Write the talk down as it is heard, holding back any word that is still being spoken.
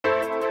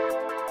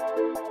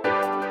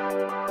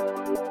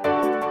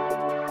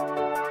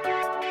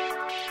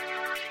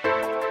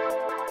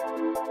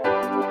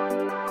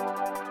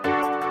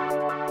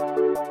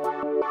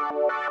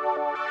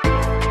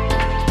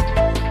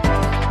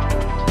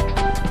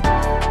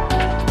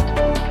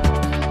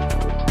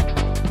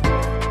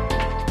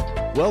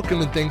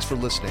Welcome and thanks for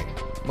listening.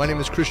 My name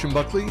is Christian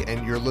Buckley,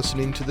 and you're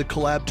listening to the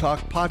Collab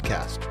Talk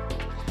podcast.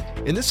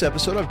 In this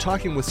episode, I'm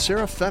talking with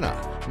Sara Fennah,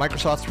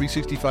 Microsoft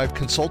 365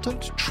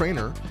 consultant,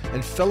 trainer,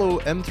 and fellow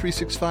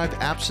M365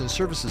 apps and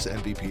services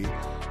MVP,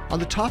 on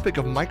the topic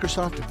of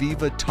Microsoft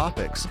Viva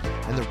topics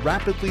and the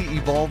rapidly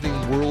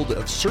evolving world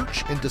of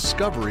search and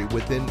discovery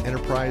within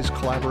enterprise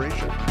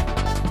collaboration.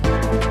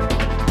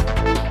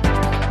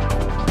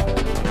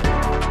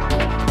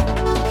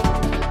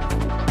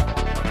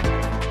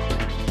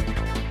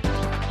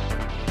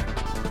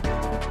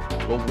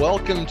 Well,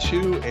 welcome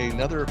to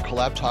another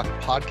Collab Talk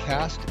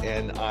podcast,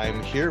 and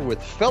I'm here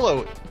with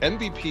fellow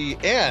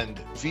MVP and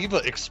Viva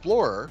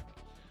Explorer.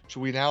 So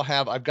we now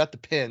have, I've got the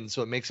pin,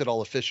 so it makes it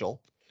all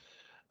official.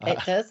 It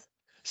does.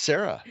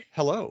 Sara,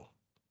 hello.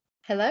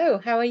 Hello,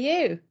 how are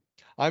you?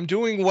 I'm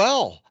doing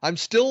well. I'm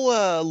still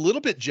a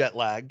little bit jet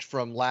lagged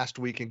from last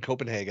week in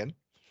Copenhagen.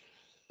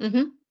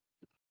 Mm-hmm.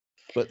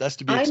 But that's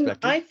to be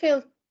expected.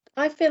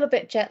 I feel a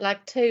bit jet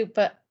lagged too,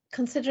 but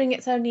considering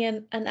it's only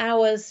an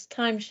hour's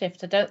time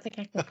shift, I don't think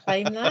I can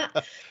claim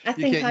that. I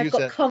think I've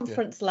got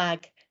conference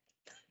lag.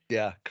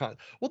 Yeah.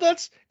 Well,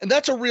 that's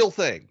a real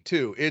thing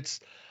too.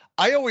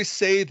 I always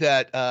say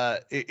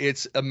that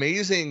it's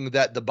amazing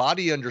that the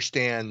body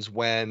understands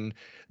when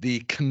the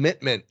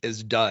commitment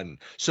is done.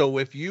 So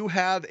if you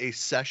have a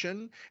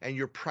session and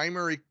your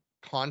primary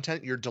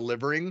content you're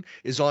delivering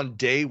is on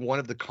day one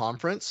of the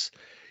conference,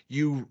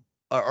 you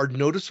are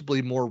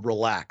noticeably more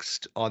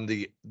relaxed on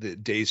the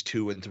days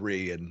 2 and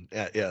 3. And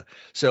yeah.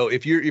 So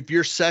if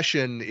your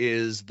session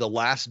is the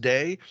last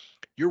day,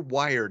 you're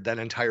wired that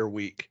entire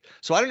week.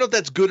 So I don't know if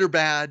that's good or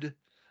bad.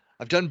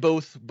 I've done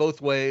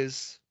both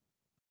ways.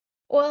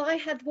 Well, I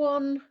had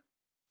one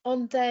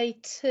on day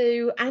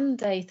 2 and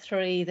day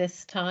 3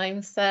 this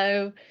time.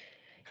 So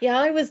yeah,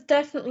 I was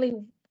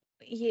definitely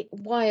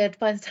wired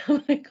by the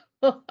time I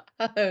got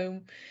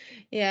home.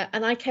 Yeah,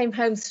 and I came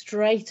home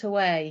straight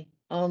away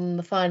on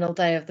the final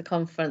day of the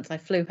conference. I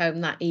flew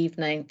home that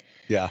evening.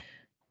 Yeah.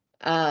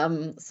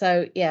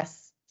 So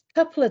yes, a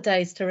couple of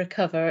days to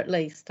recover at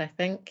least, I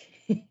think.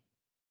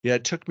 Yeah,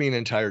 it took me an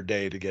entire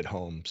day to get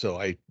home.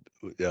 So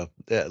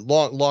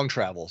long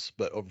travels,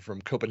 but over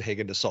from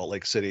Copenhagen to Salt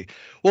Lake City.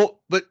 Well,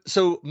 but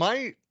so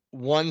my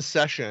one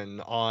session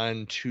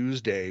on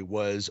Tuesday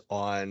was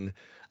on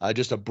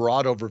just a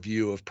broad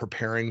overview of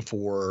preparing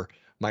for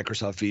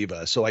Microsoft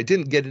Viva. So I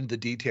didn't get into the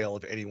detail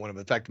of any one of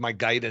them. In fact, my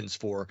guidance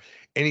for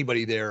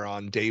anybody there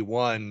on day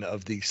one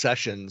of the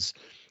sessions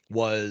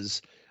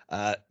was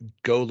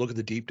go look at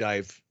the deep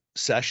dive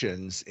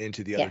sessions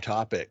into the other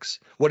topics.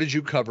 What did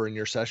you cover in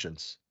your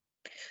sessions?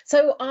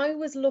 So I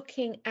was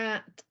looking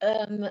at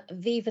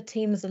Viva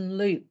Teams and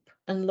Loop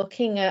and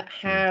looking at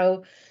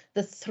how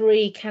the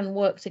three can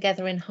work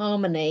together in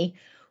harmony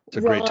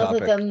rather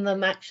than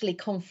them actually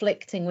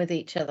conflicting with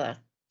each other.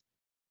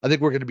 I think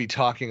we're going to be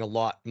talking a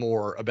lot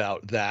more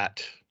about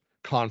that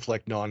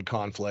conflict,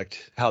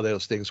 non-conflict, how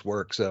those things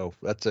work. So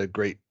that's a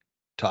great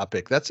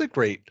topic. That's a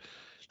great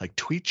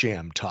tweet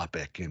jam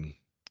topic, and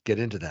get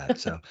into that.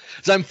 So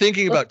I'm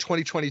thinking about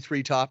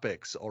 2023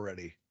 topics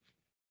already.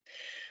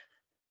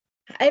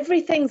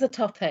 Everything's a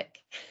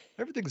topic.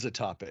 Everything's a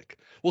topic.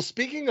 Well,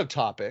 speaking of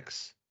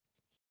topics,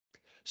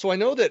 so I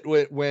know that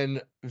when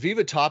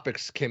Viva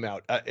Topics came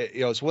out,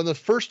 it's one of the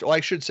first,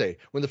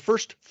 when the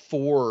first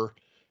 4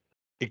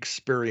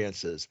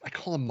 experiences, I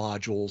call them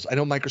modules. I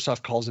know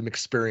Microsoft calls them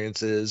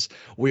experiences.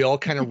 We all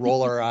kind of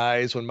roll our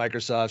eyes when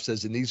Microsoft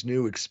says in these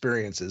new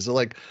experiences. They're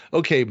like,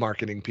 okay,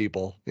 marketing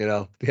people,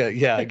 yeah,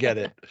 I get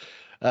it.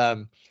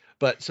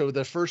 But so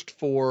the first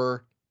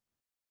 4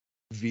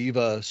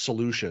 Viva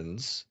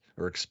solutions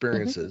or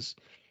experiences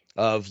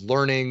of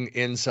learning,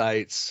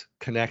 insights,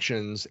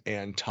 connections,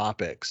 and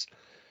topics.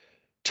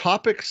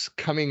 Topics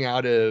coming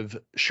out of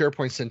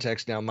SharePoint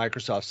Syntax, now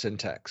Microsoft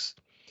Syntax.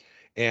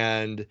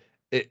 And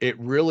it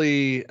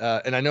really,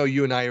 and I know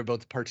you and I are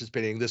both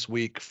participating this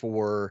week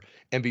for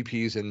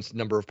MVPs and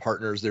number of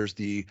partners. There's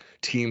the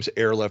Teams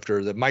Airlift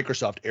or the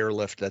Microsoft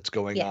Airlift that's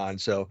going on.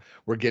 So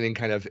we're getting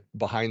kind of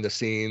behind the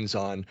scenes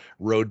on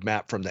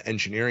roadmap from the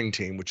engineering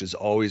team, which is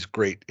always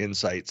great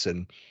insights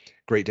and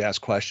great to ask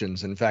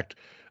questions. In fact,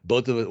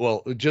 both of it,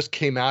 it just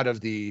came out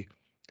of the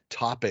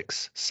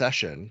topics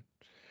session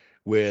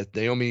with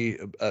Naomi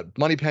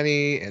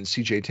Moneypenny and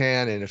CJ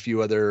Tan and a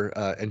few other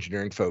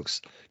engineering folks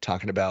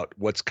talking about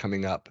what's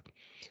coming up.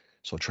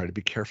 So I'll try to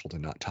be careful to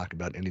not talk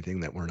about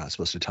anything that we're not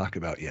supposed to talk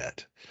about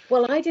yet.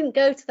 Well, I didn't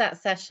go to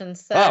that session,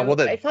 so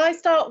if I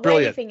start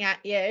waving at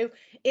you,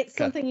 it's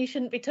something you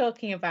shouldn't be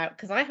talking about,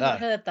 because I haven't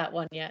heard that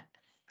one yet.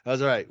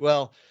 That's all right.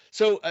 Well,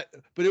 so,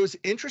 but it was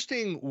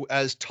interesting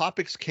as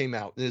topics came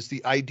out, is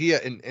the idea,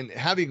 and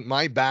having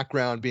my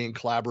background being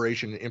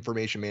collaboration and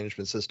information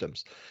management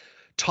systems,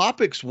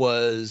 topics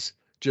was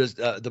just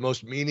the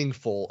most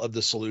meaningful of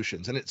the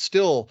solutions. And it's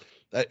still,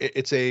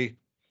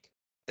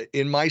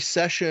 in my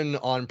session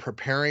on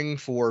preparing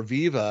for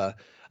Viva,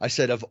 I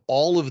said of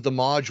all of the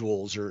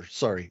modules,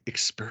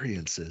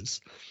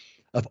 experiences,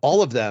 of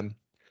all of them,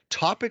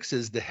 topics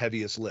is the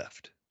heaviest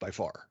lift by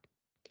far.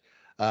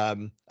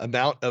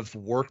 amount of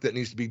work that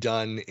needs to be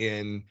done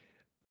in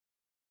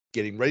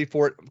getting ready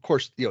for it. Of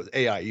course,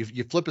 AI,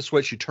 you flip a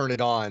switch, you turn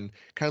it on,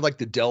 kind of like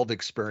the Delve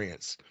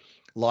experience.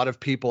 A lot of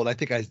people, and I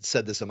think I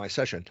said this in my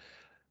session,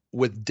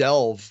 with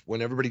Delve,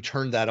 when everybody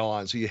turned that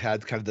on, so you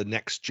had kind of the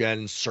next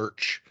gen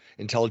search,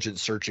 intelligent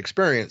search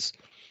experience,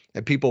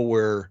 and people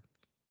were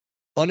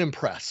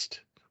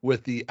unimpressed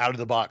with the out of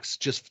the box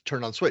just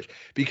turn on switch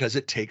because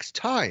it takes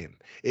time,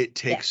 it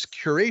takes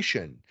Yes.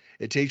 curation,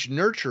 it takes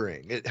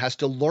nurturing, it has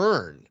to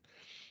learn.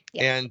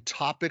 Yes. And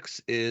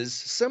topics is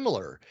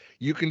similar.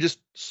 You can just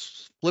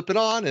flip it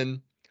on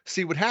and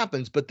see what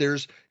happens, but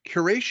there's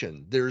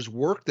curation, there's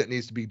work that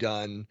needs to be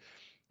done,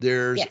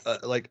 there's Yes.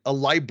 like a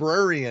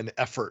librarian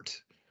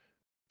effort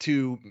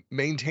to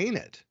maintain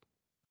it.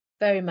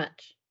 Very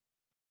much.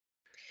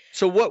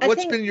 So I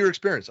what's think been your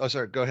experience? Oh,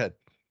 sorry, go ahead.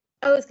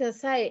 I was going to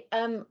say,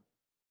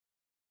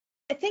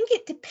 I think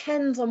it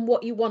depends on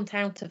what you want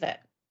out of it.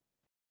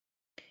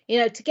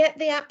 To get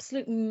the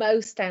absolute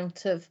most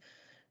out of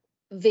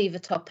Viva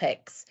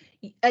Topics,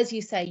 as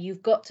you say,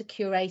 you've got to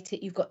curate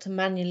it, you've got to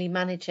manually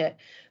manage it,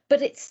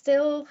 but it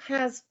still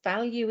has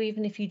value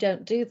even if you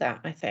don't do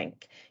that, I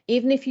think.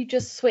 Even if you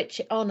just switch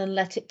it on and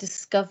let it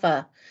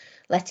discover,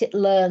 let it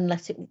learn,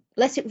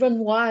 let it run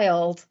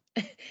wild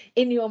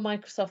in your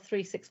Microsoft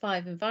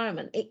 365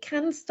 environment, it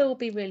can still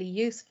be really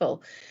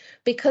useful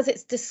because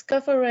it's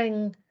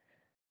discovering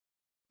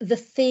the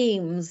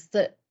themes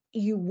that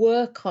you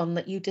work on,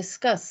 that you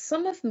discuss,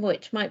 some of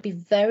which might be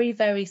very,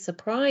 very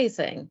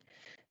surprising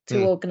to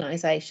Hmm.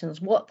 organizations,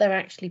 what they're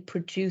actually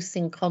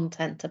producing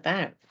content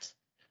about.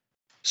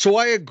 So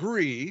I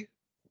agree,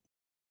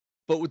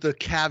 but with a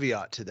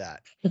caveat to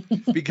that,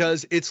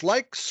 because it's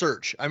like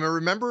search. I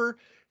remember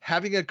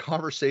having a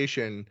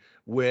conversation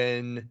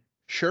when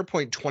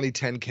SharePoint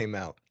 2010 came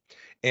out,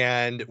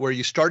 and where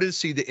you started to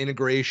see the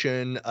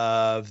integration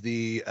of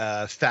the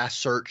fast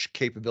search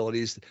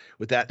capabilities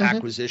with that Mhm.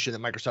 acquisition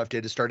that Microsoft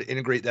did to start to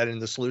integrate that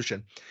into the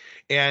solution.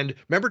 And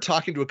remember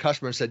talking to a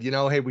customer and said,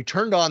 hey, we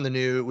turned on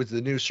with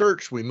the new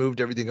search, we moved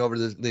everything over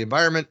to the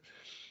environment,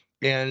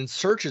 and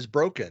search is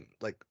broken.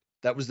 Like,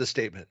 that was the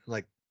statement.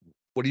 Like,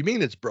 what do you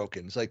mean it's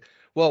broken? It's like,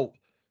 well,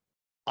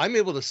 I'm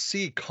able to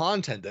see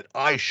content that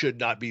I should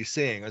not be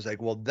seeing. I was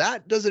like, well,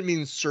 that doesn't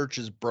mean search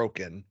is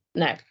broken.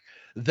 No.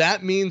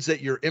 That means that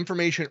your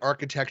information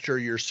architecture,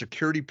 your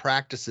security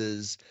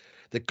practices,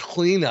 the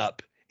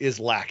cleanup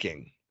is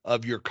lacking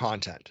of your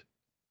content.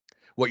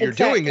 What you're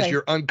doing is Exactly.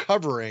 you're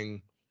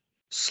uncovering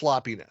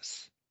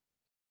sloppiness.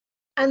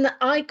 And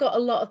I got a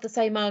lot of the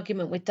same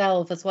argument with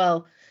Delve as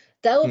well.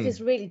 Delve Hmm. is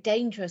really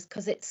dangerous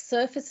because it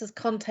surfaces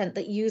content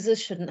that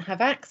users shouldn't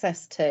have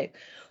access to.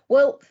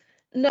 Well,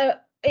 no,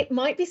 it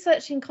might be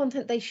searching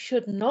content they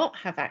should not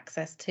have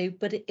access to,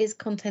 but it is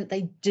content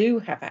they do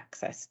have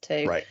access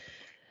to. Right.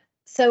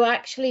 So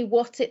actually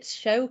what it's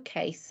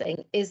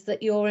showcasing is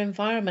that your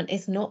environment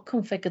is not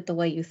configured the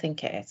way you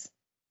think it is.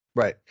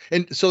 Right.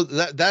 And so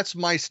that's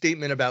my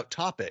statement about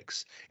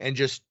topics and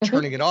just Mhm.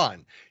 turning it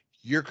on.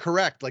 You're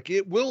correct. Like,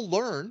 it will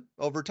learn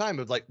over time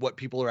of like what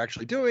people are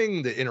actually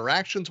doing, the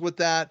interactions with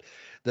that,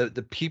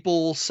 the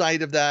people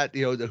side of that,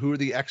 who are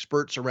the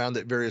experts around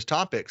the various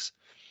topics.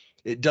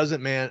 It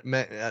doesn't mean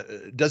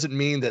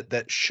that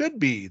that should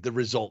be the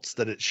results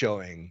that it's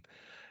showing.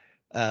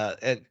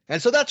 And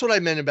so that's what I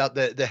meant about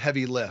the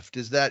heavy lift,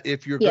 is that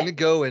if you're going Yeah. to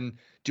go and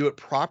do it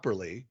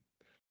properly,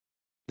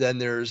 then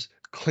there's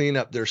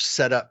cleanup, there's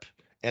setup,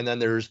 and then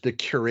there's the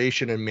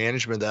curation and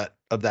management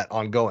of that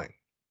ongoing.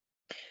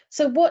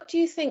 So what do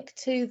you think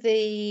to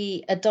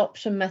the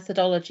adoption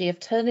methodology of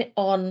turn it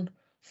on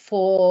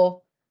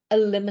for a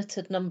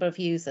limited number of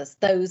users,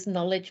 those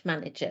knowledge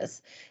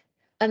managers,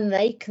 and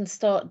they can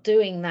start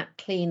doing that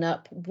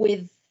cleanup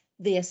with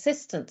the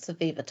assistance of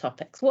Viva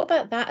Topics? What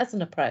about that as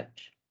an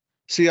approach?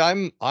 See, I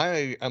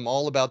am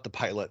all about the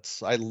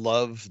pilots. I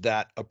love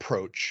that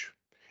approach.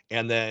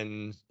 And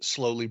then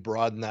slowly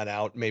broaden that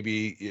out,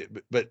 maybe,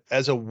 but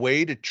as a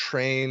way to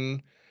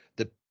train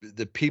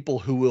the people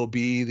who will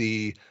be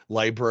the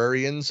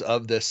librarians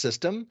of the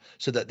system,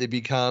 so that they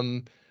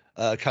become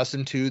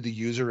accustomed to the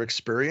user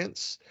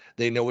experience.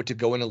 They know what to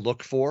go in and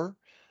look for.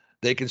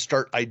 They can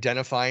start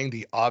identifying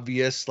the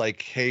obvious,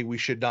 like, hey, we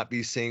should not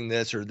be seeing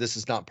this, or this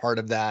is not part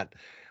of that.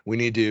 We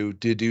need to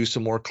do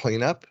some more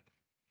cleanup.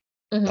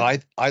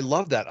 Mhm. I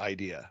love that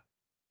idea.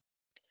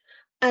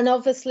 And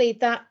obviously,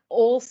 that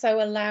also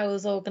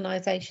allows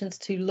organizations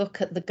to look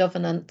at the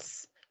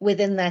governance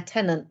within their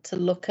tenant, to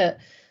look at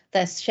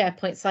their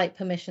SharePoint site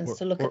permissions, or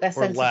to look at or, their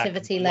or lack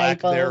sensitivity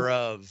lack labels.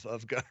 thereof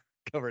of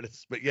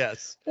governance. But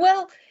yes.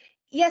 Well,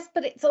 yes,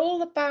 but it's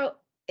all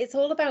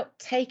about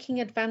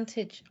taking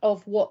advantage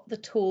of what the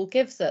tool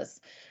gives us.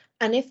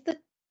 And if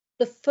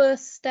the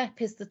first step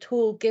is the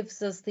tool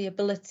gives us the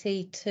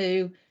ability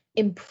to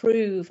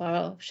improve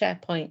our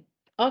SharePoint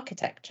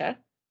architecture,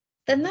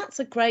 then Mhm. that's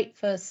a great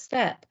first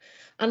step.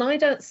 And I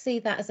don't see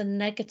that as a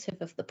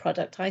negative of the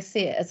product. I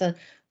see it as an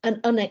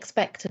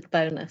unexpected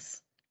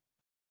bonus.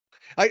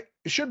 I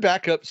should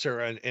back up,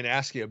 Sarah, and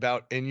ask you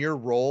about in your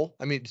role.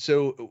 I mean,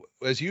 so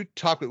as you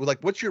talk,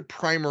 like, what's your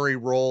primary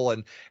role,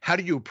 and how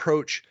do you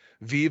approach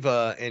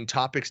Viva and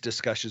topics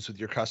discussions with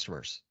your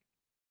customers?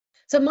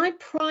 So my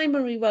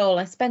primary role,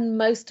 I spend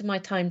most of my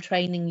time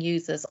training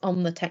users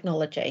on the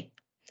technology.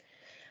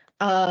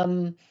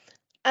 Um,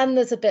 and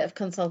there's a bit of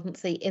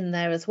consultancy in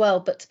there as well.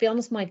 But to be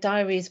honest, my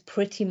diary is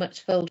pretty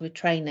much filled with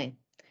training.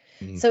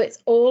 Mm-hmm. So it's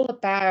all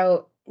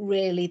about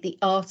really the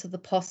art of the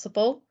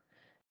possible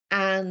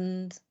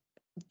and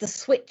the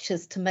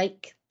switches to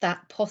make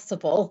that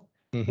possible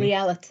Mm-hmm.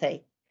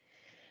 reality.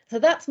 So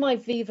that's my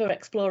Viva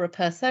Explorer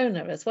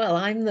persona as well.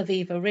 I'm the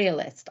Viva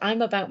realist.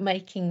 I'm about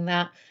making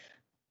that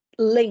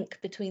link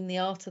between the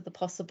art of the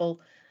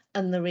possible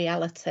and the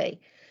reality.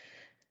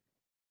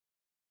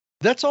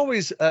 That's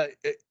always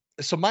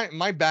so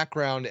my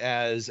background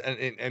as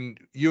and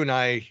you and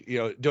I,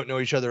 don't know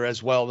each other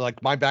as well.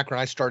 Like, my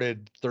background, I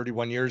started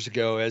 31 years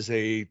ago as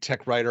a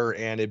tech writer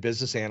and a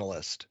business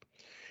analyst.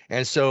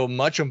 And so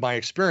much of my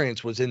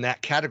experience was in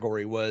that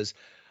category. Was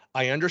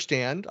I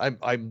understand.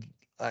 I'm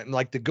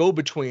like the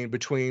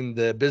go-between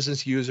the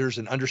business users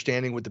and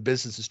understanding what the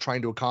business is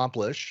trying to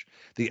accomplish,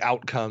 the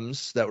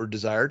outcomes that were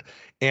desired,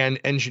 and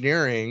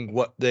engineering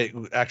what they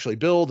actually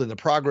build and the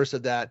progress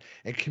of that,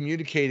 and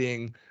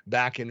communicating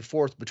back and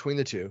forth between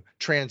the two,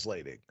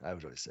 translating, I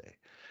would always say,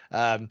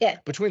 Yeah,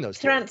 between those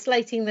two.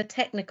 translating the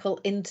technical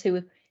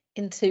into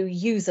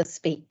user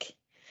speak.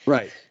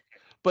 Right.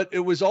 But it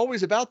was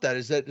always about that,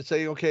 is that to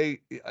say, okay,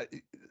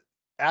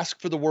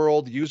 ask for the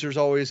world. Users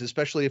always,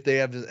 especially if they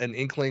have an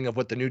inkling of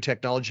what the new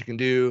technology can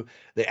do,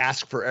 they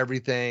ask for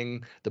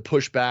everything. The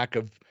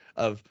pushback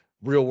of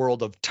real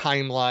world, of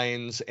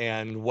timelines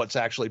and what's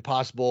actually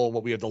possible,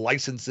 what we have, the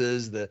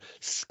licenses, the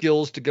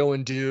skills to go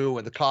and do,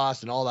 and the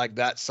cost and all like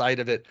that side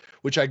of it,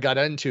 which I got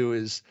into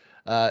is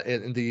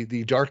in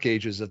the dark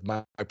ages of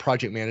my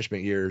project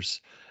management years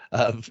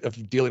of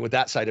dealing with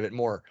that side of it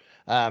more.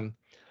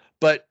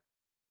 But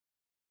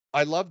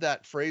I love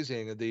that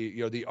phrasing,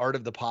 the art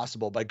of the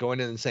possible, by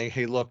going in and saying,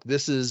 "Hey, look,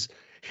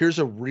 here's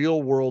a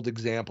real world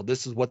example.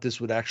 This is what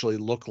this would actually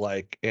look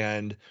like."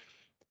 Uh,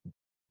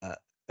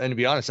 and to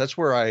be honest, that's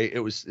where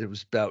it was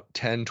about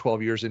 10,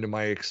 12 years into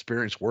my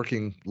experience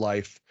working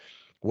life,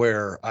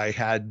 where I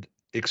had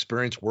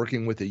experience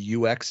working with a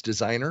UX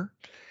designer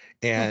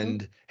Mhm.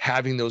 and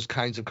having those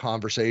kinds of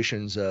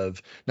conversations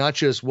of not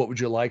just what would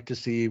you like to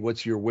see,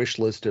 what's your wish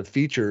list of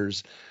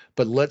features,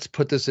 but let's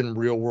put this in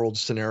real world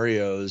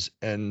scenarios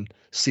and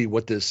see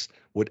what this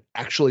would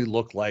actually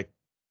look like,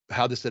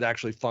 how this would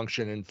actually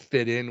function and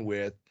fit in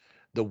with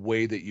the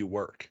way that you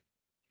work.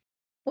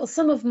 Well,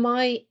 some of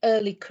my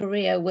early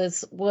career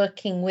was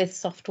working with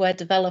software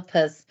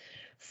developers,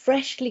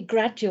 freshly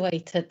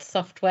graduated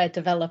software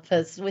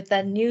developers with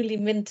their newly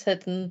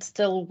minted and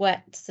still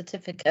wet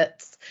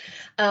certificates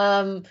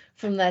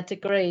from their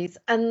degrees.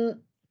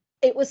 And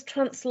it was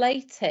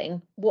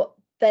translating what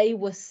they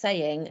were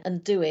saying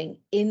and doing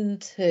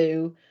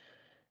into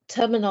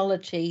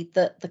terminology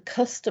that the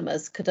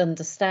customers could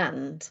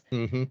understand,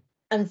 Hmm.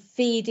 and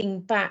feeding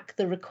back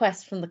the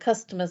request from the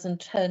customers and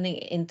turning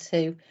it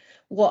into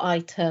what I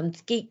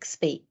termed geek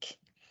speak.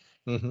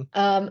 Hmm.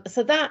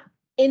 So that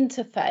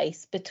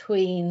interface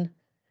between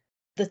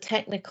the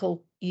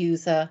technical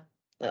user,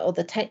 or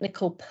the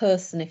technical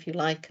person, if you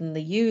like, and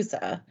the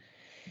user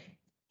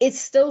is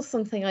still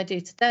something I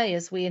do today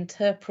as we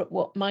interpret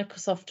what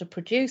Microsoft are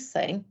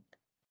producing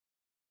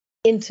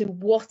into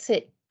what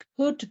it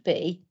could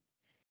be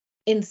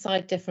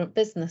inside different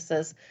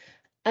businesses.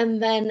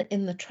 And then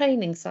in the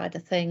training side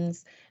of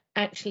things,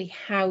 actually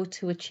how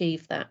to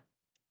achieve that.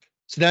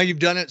 So now you've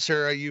done it,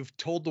 Sarah. You've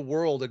told the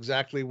world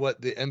exactly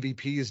what the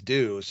MVPs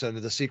do. So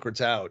the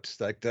secret's out.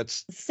 Like,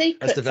 that's the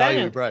Secrets value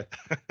we out. brought.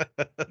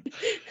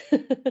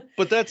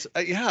 But that's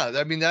yeah,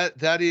 I mean,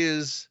 that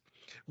is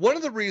one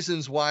of the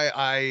reasons why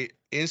I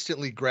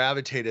instantly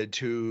gravitated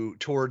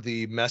toward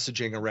the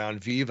messaging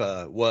around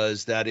Viva,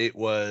 was that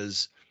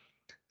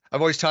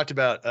I've always talked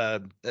about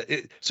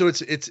so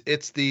it's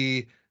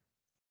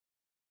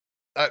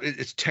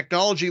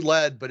technology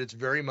led, but it's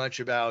very much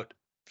about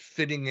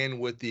fitting in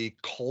with the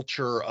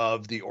culture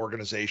of the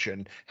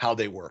organization, how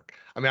they work.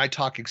 I mean, I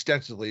talk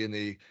extensively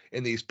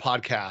in these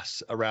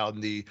podcasts around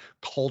the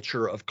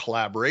culture of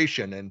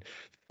collaboration and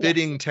Yes.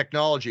 fitting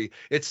technology.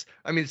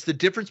 I mean, it's the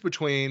difference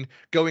between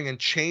going and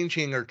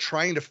changing or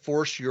trying to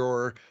force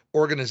your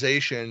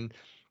organization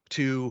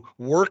to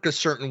work a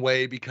certain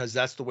way because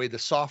that's the way the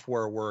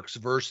software works,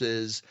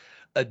 versus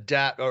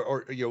adapt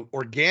or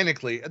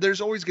organically.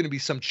 There's always going to be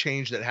some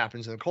change that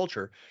happens in the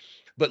culture,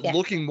 but Yes.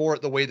 looking more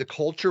at the way the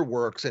culture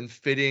works and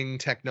fitting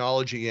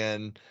technology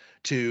in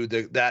to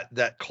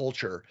that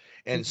culture,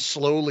 and Mhm.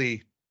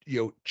 slowly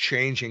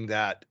changing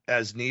that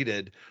as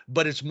needed.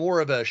 But it's more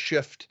of a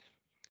shift.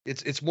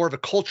 It's more of a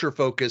culture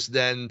focus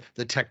than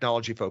the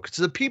technology focus. It's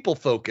the people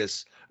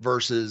focus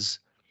versus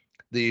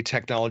the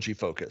technology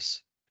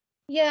focus.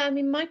 Yeah, I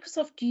mean,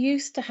 Microsoft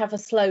used to have a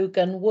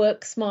slogan,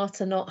 work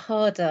smarter, not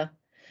harder.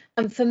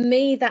 And for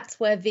me, that's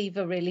where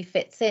Viva really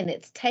fits in.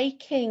 It's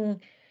taking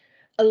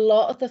a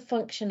lot of the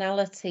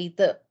functionality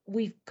that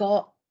we've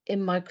got in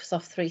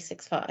Microsoft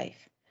 365,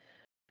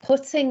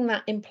 putting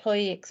that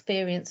employee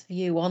experience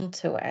view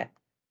onto it,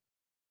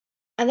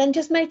 and then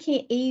just making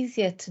it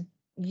easier to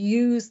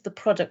use the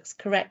products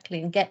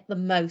correctly and get the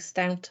most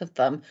out of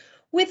them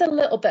with a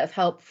little bit of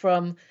help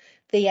from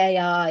the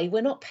AI.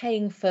 We're not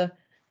paying for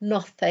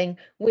nothing.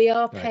 We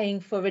are Right. paying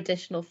for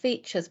additional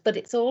features, but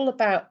it's all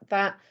about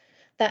that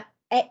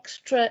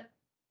extra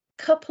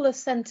couple of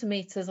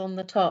centimeters on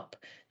the top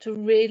to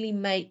really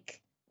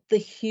make the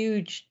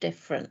huge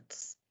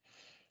difference.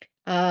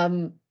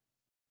 And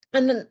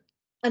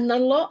a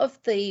lot of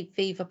the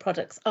Viva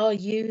products are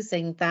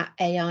using that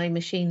AI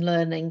machine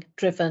learning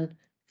driven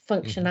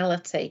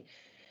functionality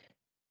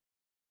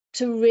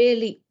to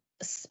really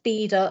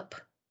speed up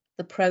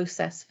the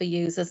process for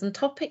users. And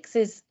Topics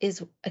is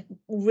a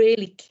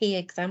really key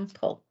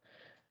example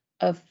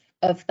of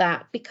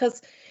that,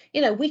 because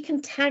we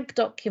can tag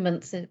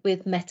documents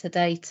with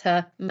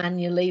metadata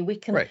manually. We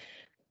can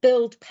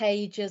build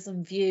pages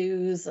and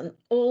views and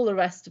all the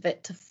rest of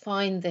it to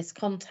find this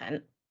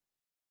content.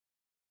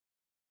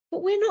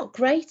 But we're not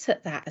great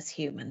at that as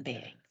human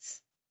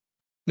beings.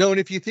 No, and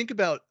if you think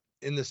about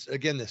in this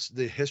again,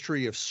 the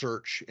history of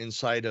search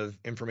inside of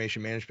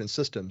information management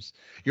systems,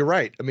 you're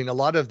right. I mean, a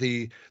lot of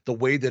the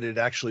way that it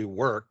actually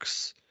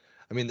works.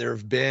 I mean, there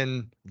have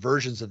been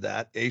versions of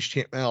that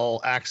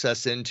HTML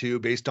access into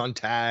based on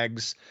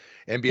tags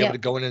and be able to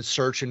go in and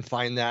search and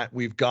find that.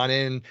 We've gone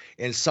in,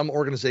 and some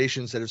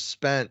organizations that have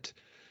spent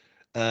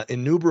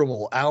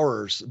innumerable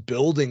hours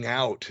building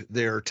out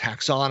their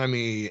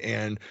taxonomy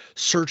and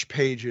search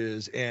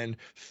pages and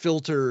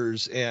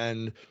filters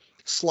and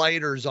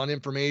sliders on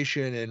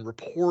information and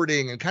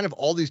reporting and kind of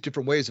all these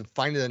different ways of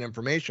finding that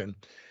information.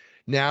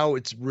 Now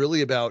it's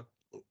really about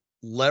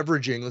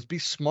leveraging. Let's be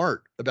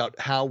smart about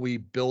how we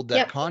build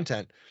that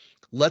content.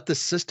 Let the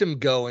system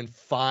go and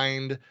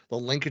find the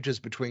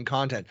linkages between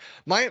content.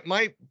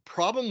 My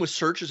problem with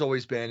search has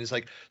always been is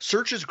like,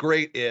 search is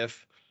great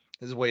if,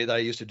 this is the way that I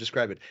used to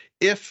describe it,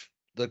 if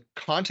the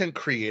content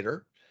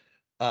creator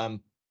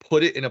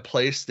put it in a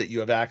place that you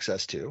have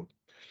access to,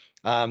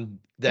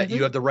 that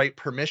you have the right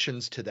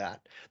permissions to that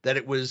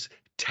it was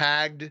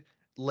tagged,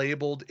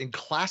 labeled, and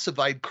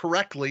classified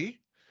correctly.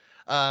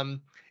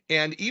 And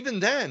even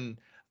then,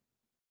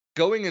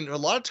 going in, a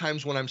lot of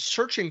times when I'm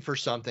searching for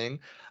something,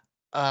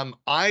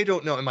 I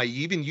don't know, am I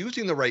even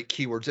using the right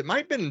keywords? It might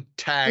have been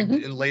tagged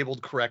and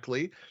labeled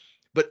correctly,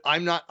 but I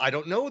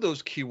don't know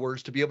those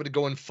keywords to be able to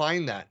go and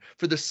find that.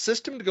 For the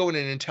system to go in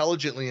and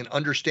intelligently and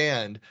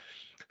understand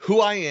who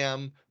I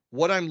am,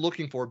 what I'm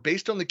looking for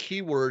based on the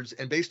keywords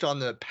and based on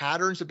the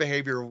patterns of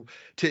behavior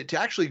to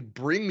actually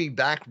bring me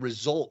back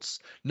results,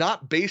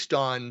 not based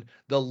on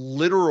the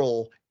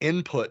literal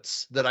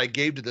inputs that I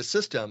gave to the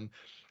system,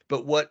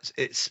 but what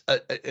it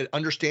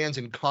understands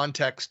in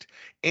context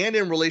and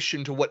in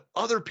relation to what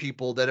other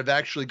people that have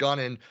actually gone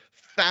and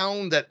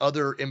found that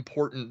other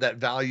important, that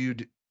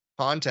valued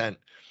content.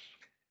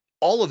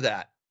 All of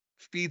that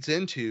feeds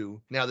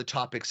into now the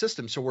topic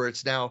system. So where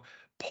it's now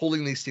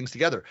pulling these things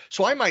together.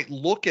 So I might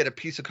look at a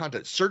piece of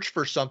content, search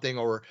for something,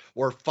 or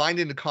find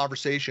in a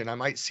conversation, I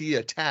might see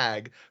a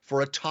tag for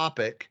a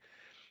topic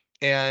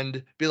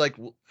and be like,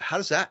 well, how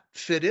does that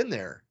fit in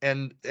there?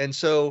 And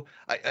so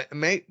I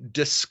may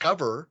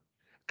discover,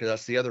 because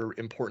that's the other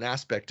important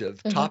aspect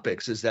of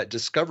topics, is that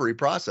discovery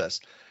process.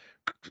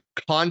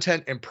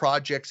 Content and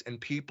projects and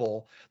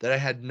people that I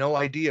had no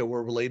idea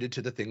were related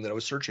to the thing that I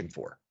was searching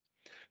for.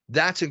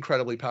 That's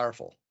incredibly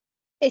powerful.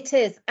 It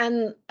is.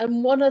 And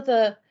one of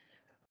the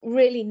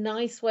really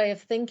nice way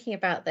of thinking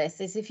about this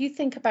is if you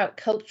think about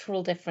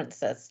cultural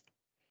differences.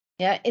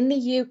 Yeah, in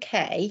the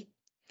UK,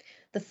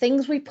 the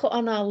things we put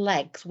on our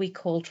legs we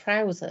call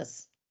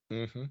trousers.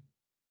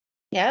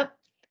 Yeah.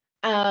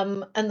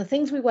 And the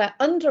things we wear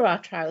under our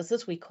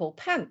trousers we call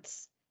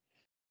pants.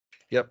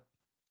 Yep.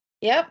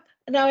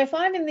 Now, if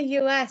I'm in the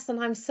US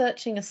and I'm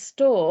searching a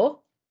store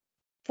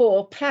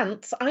for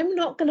pants, I'm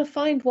not going to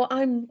find what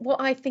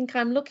I think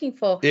I'm looking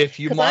for.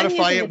 If you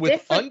modify it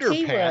with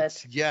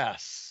underpants,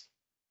 yes.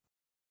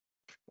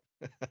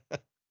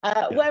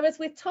 Whereas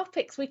with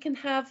topics, we can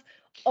have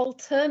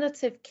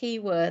alternative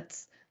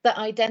keywords that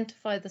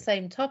identify the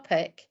same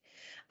topic,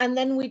 and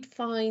then we'd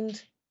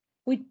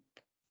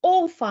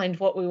all find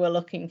what we were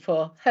looking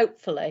for,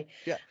 hopefully,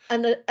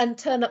 and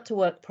turn up to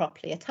work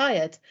properly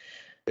attired.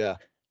 Yeah.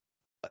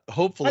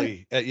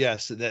 Hopefully,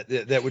 yes,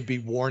 that would be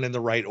worn in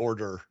the right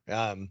order.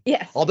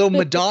 Yes. Although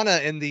Madonna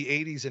in the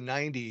 80s and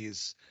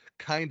 90s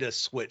kind of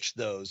switched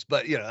those,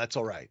 but that's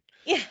all right.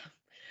 Yeah.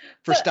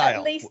 For style,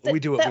 at least we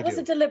do it. That was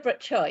a deliberate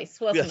choice,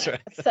 wasn't it?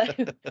 Right.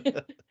 So,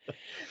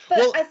 but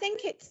well, I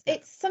think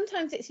it's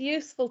sometimes it's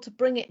useful to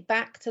bring it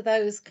back to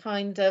those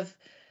kind of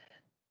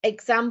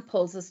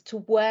examples as to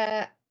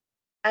where,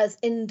 as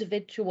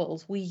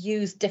individuals, we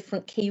use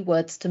different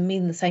keywords to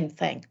mean the same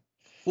thing.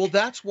 Well,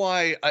 that's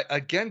why,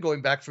 again,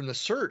 going back from the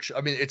search,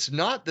 I mean, it's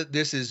not that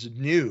this is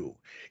new.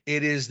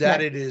 It is that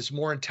it is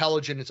more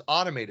intelligent, it's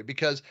automated.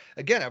 Because,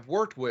 again, I've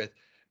worked with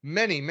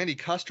many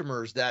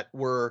customers that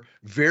were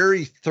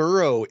very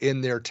thorough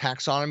in their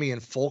taxonomy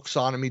and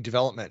folksonomy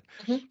development.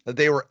 Mhm. That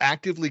they were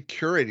actively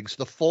curating.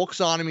 So the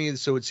folksonomy,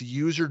 so it's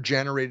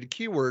user-generated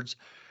keywords,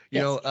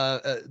 Yes.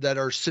 that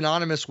are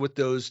synonymous with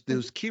those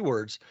Mhm.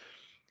 keywords,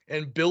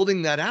 and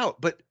building that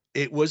out. But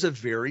it was a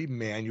very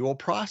manual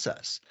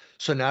process.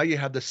 So now you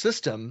have the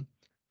system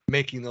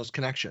making those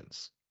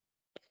connections.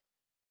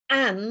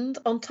 And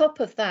on top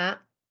of that,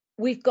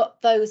 we've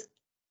got those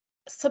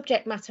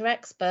subject matter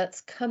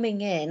experts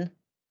coming in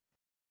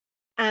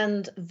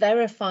and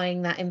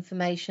verifying that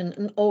information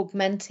and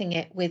augmenting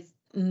it with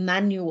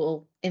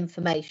manual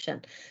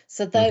information.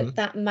 So Mhm.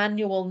 that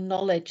manual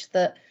knowledge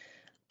that,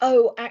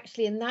 oh,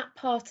 actually, in that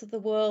part of the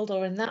world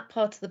or in that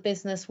part of the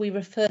business, we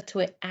refer to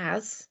it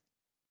as,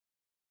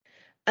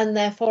 and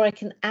therefore I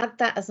can add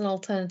that as an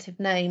alternative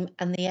name,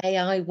 and the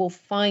AI will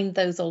find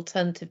those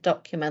alternative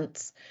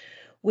documents.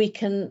 We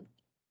can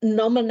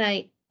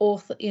nominate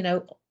author,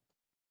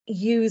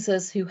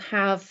 users who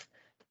have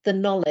the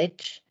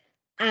knowledge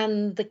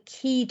and the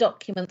key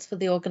documents for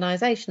the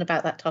organization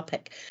about that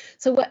topic.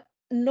 So we're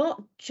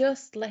not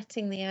just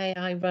letting the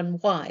AI run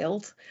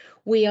wild,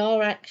 we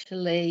are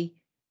actually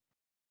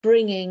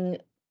bringing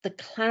the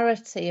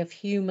clarity of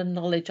human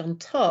knowledge on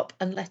top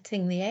and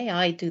letting the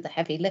AI do the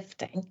heavy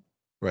lifting.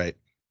 Right.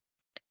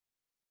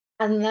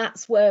 And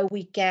that's where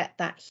we get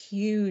that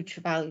huge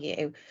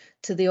value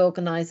to the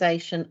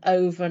organization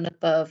over and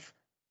above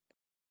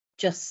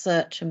just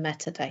search and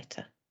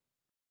metadata.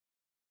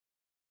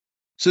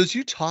 So as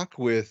you talk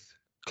with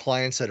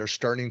clients that are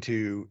starting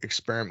to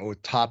experiment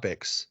with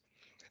topics,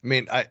 I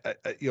mean,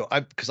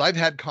 because I've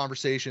had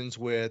conversations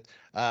with,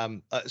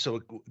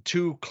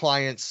 two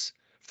clients,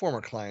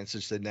 former clients, I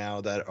said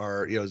now that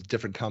are,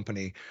 different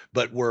company,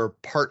 but were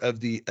part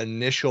of the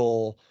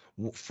initial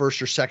first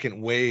or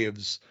second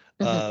waves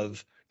Mhm.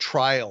 of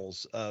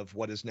trials of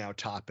what is now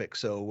Topic.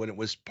 So when it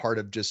was part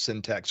of just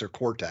Syntax or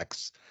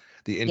Cortex,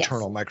 the Yes.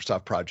 internal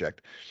Microsoft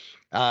project,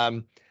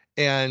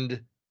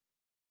 and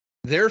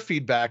their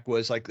feedback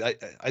was like,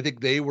 I think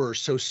they were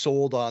so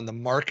sold on the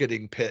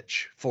marketing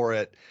pitch for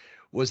it,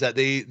 was that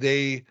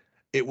they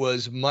it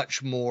was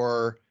much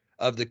more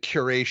of the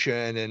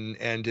curation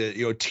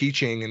and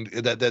teaching, and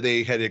that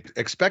they had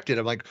expected.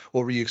 I'm like,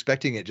 well, were you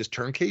expecting it just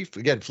turnkey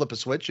again, flip a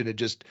switch and it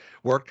just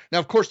worked? Now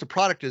of course the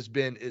product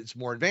it's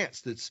more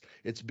advanced. It's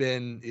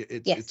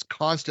Yes.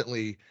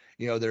 constantly,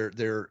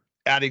 they're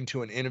adding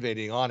to and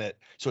innovating on it,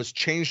 so it's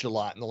changed a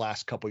lot in the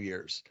last couple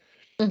years.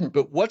 Mhm.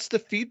 But what's the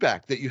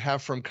feedback that you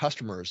have from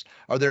customers?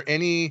 Are there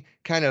any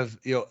kind of,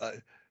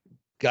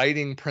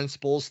 guiding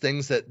principles,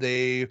 things that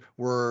they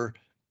were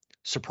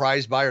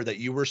surprised by or that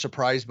you were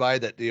surprised by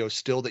that,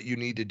 still that you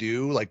need to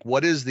do? Like,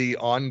 what is the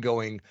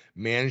ongoing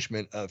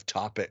management of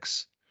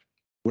topics?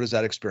 What is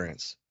that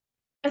experience?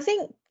 I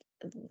think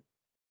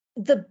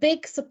the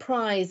big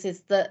surprise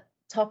is that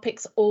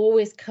topics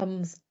always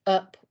comes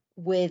up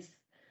with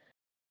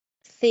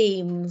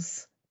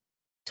themes,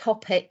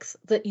 topics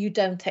that you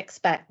don't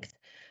expect.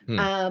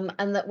 Hmm.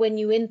 And that when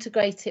you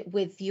integrate it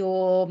with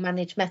your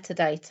managed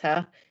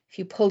metadata, if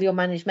you pull your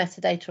managed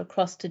metadata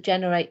across to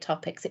generate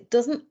topics, it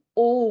doesn't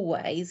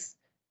always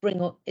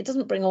it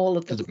doesn't bring all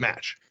of Does it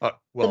match? the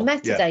Well, yeah,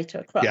 metadata yeah.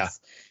 across.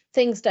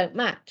 Things don't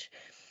match.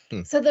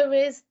 Hmm. So there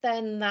is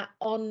then that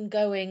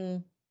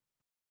ongoing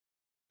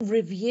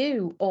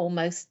review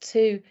almost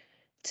to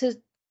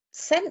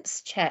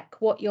sense check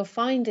what you're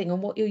finding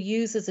and what your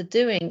users are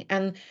doing,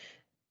 and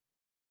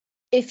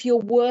if you're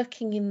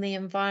working in the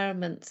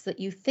environments that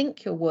you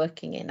think you're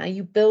working in, are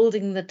you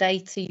building the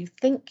data you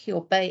think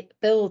you're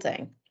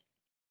building,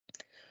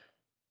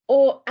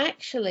 or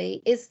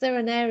actually is there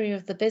an area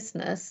of the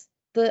business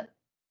that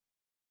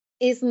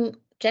isn't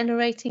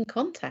generating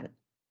content?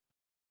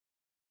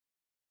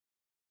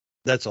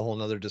 That's a whole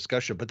nother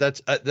discussion, but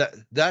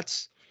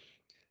that's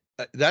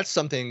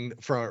something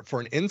for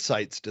an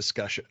insights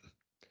discussion.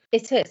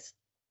 It is.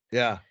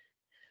 Yeah.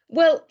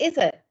 Well, is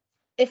it?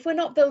 If we're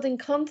not building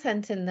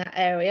content in that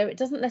area, it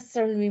doesn't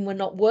necessarily mean we're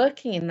not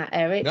working in that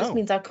area. It just No.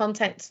 means our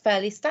content's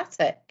fairly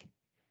static.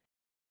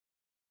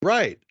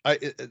 Right.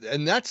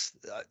 And that's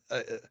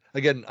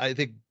again, I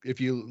think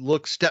if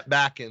you step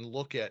back and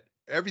look at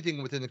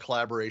everything within the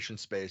collaboration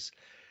space,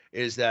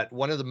 is that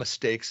one of the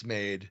mistakes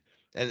made,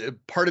 and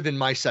part of in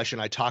my session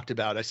I talked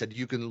about, I said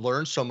you can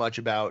learn so much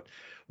about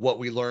what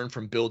we learned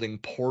from building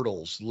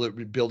portals,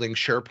 building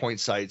SharePoint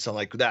sites and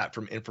like that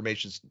from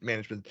information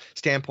management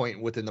standpoint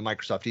within the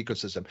Microsoft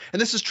ecosystem.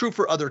 And this is true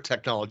for other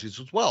technologies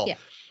as well, Yeah.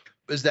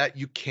 is that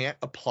you can't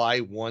apply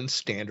one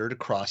standard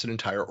across an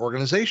entire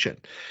organization.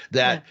 No.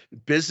 That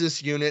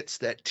business units,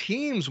 that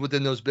teams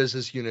within those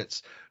business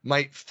units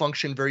might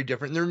function very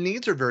different. And their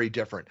needs are very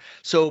different.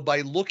 So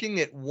by looking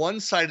at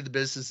one side of the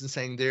business and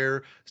saying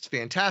it's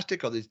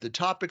fantastic, all these the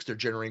topics, they're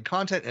generating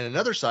content, and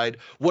another side,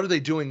 what are they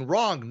doing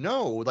wrong?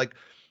 No, like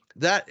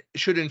that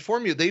should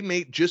inform you they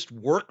may just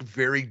work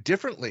very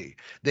differently.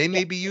 They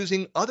may be Yes.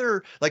 using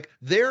other, like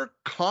their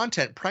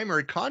content,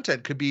 primary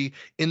content could be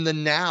in the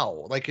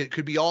now, like it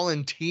could be all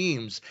in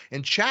Teams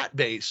and chat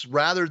based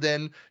rather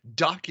than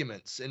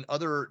documents and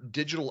other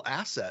digital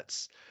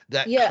assets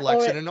that Yeah,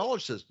 collects in a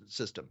knowledge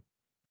system.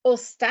 or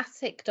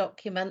static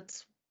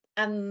documents,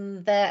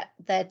 and their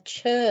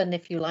churn,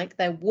 if you like,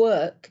 their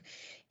work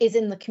is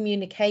in the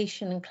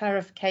communication and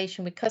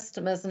clarification with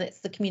customers, and it's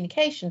the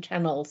communication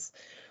channels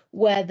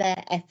where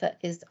their effort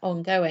is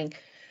ongoing.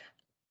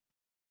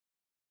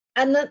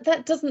 And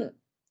that doesn't,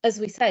 as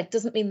we said,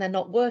 doesn't mean they're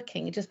not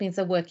working. It just means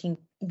they're working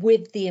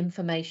with the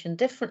information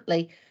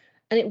differently,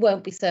 and it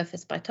won't be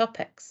surfaced by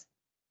topics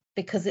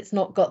because it's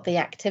not got the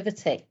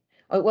activity,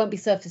 or it won't be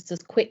surfaced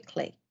as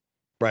quickly.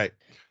 Right.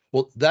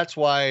 Well, that's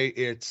why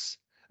it's,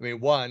 I mean,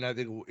 one, I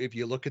think if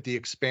you look at the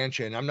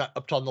expansion, I'm not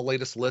up on the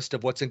latest list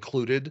of what's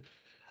included.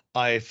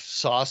 I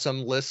saw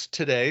some lists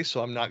today,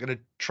 so I'm not going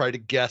to try to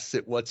guess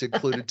at what's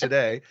included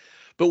today.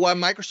 But while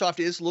Microsoft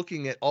is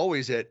looking at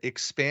always at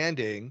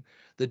expanding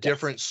the Yes.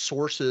 different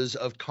sources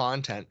of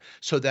content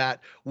so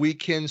that we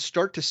can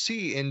start to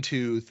see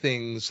into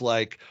things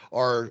like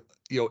our,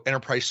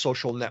 enterprise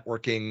social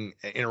networking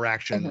Mhm.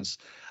 interactions.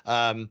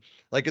 Um,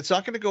 like it's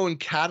not going to go and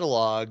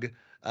catalog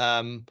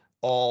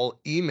all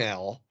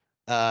email.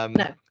 Um,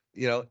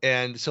 No.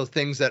 and so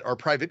things that are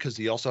private, because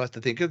you also have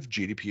to think of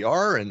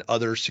GDPR and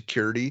other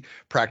security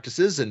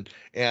practices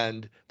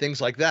and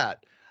things like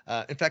that.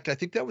 In fact, I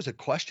think that was a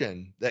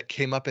question that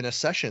came up in a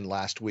session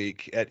last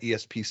week at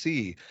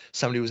ESPC.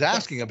 Somebody was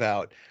asking Yes.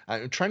 about.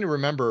 I'm trying to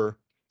remember.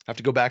 I have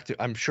to go back to.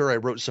 I'm sure I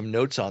wrote some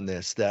notes on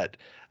this that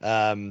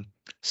um,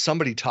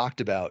 somebody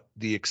talked about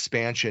the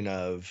expansion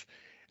of,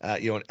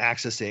 and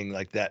accessing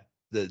like that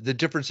the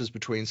differences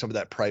between some of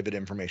that private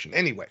information.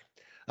 Anyway,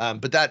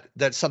 but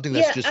that's something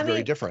that's Yeah, just I very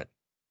mean, different.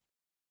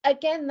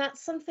 again, that's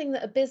something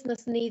that a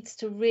business needs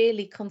to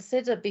really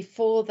consider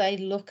before they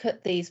look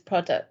at these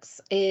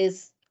products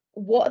is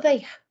what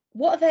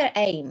are their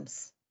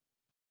aims?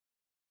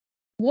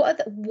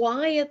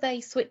 Why are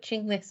they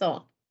switching this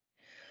on?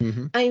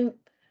 Hmm. I'm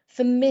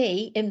For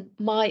me, in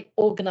my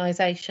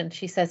organization,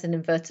 she says in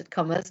inverted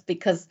commas,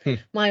 because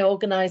my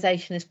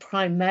organization is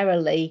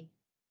primarily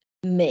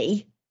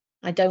me.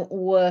 I don't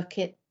work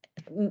it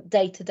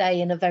day to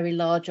day in a very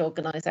large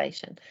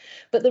organization.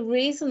 But the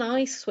reason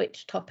I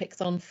switched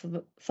topics on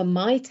for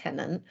my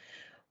tenant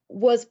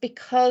was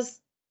because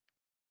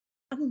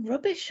I'm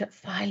rubbish at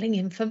filing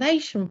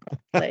information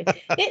properly.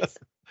 It's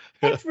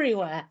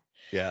everywhere.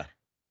 Yeah.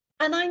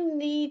 And I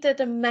needed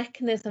a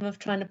mechanism of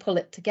trying to pull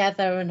it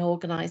together and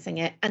organizing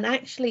it. And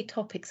actually,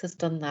 Topics has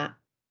done that.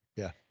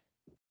 Yeah.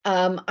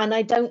 And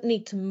I don't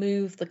need to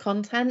move the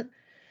content.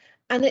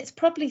 And it's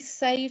probably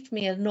saved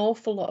me an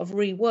awful lot of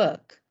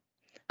rework.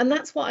 And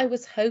that's what I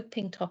was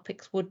hoping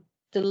Topics would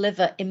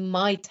deliver in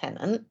my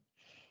tenant.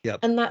 Yep.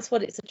 And that's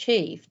what it's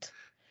achieved.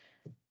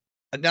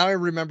 Now I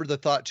remember the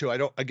thought too. I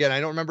don't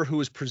remember who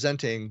was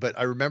presenting, but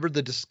I remember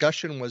the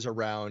discussion was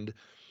around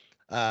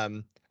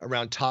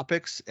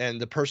topics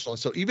and the personal.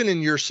 So even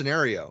in your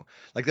scenario,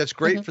 like that's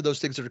great Mhm. for those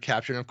things that are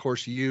captured. And of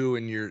course, you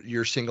and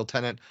your single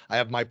tenant. I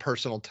have my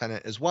personal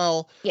tenant as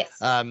well.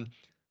 Yes. Um,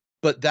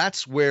 but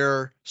that's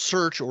where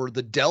search or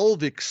the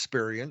delve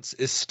experience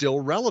is still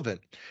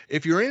relevant.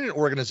 If you're in an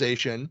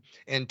organization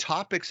and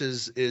topics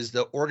is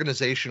the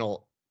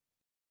organizational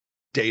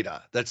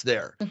data that's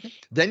there, Mhm.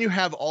 then you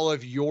have all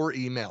of your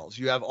emails,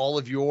 you have all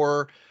of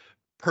your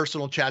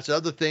personal chats,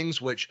 other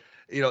things which,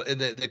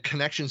 and the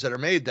connections that are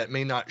made that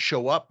may not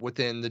show up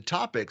within the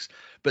topics,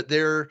 but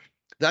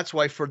that's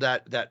why for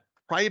that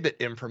private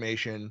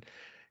information,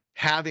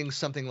 having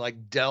something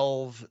like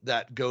Delve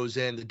that goes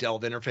in the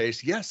Delve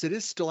interface, yes, it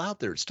is still out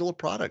there. It's still a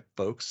product,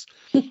 folks.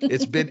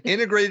 It's been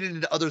integrated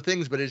into other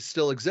things, but it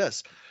still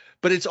exists.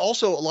 But it's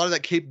also a lot of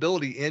that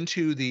capability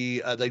into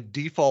the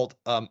default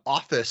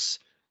Office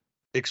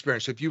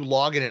experience. So if you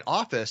log in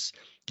Office,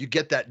 you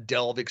get that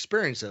Delve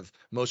experience of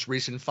most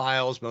recent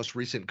files, most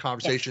recent Yes.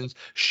 conversations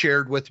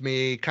shared with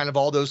me, kind of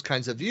all those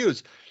kinds of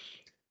views.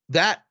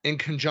 That in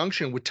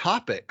conjunction with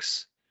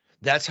topics,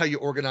 that's how you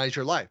organize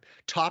your life.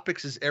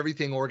 Topics is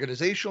everything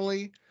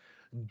organizationally.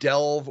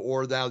 Delve,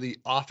 or now the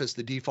Office,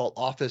 the default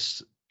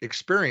Office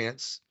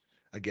experience,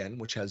 again,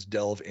 which has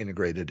Delve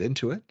integrated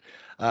into it,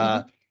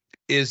 uh, Mhm.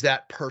 is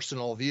that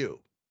personal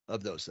view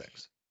of those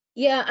things.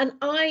 Yeah, and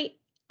I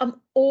am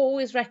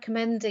always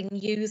recommending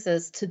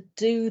users to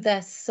do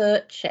their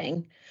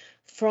searching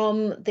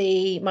from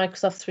the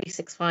Microsoft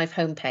 365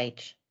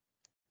 homepage.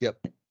 Yep.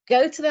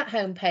 Go to that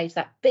homepage,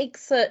 that big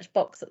search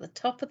box at the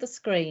top of the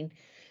screen,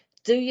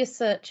 do your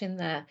search in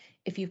there.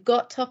 If you've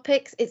got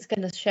topics, it's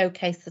going to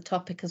showcase the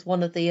topic as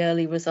one of the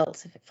early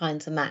results if it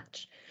finds a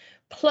match.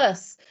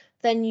 Plus,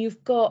 then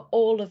you've got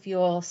all of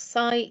your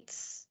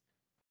sites,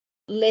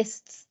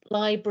 lists,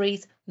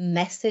 libraries,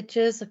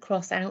 messages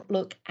across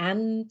Outlook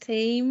and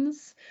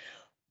Teams,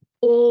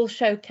 all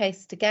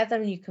showcased together,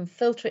 and you can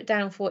filter it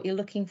down for what you're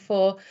looking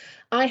for.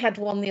 I had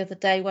one the other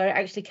day where it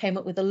actually came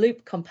up with a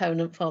loop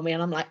component for me,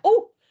 and I'm like,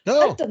 oh, I've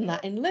No. done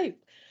that in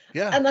loop.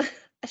 Yeah. And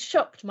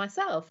shocked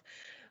myself.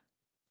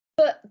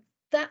 But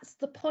that's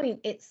the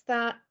point.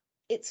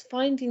 It's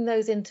finding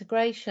those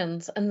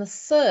integrations, and the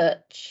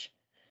search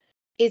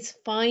is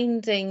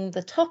finding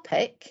the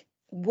topic,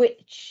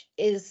 which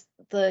is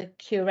the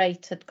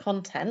curated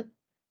content,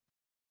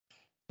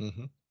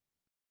 Mm-hmm.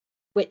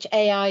 which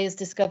AI has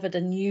discovered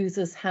and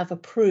users have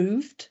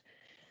approved.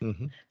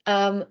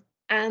 Mm-hmm.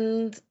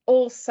 And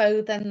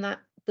also then that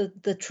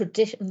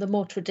the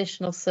more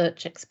traditional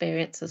search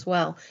experience as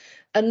well.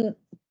 And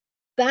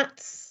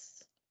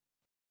that's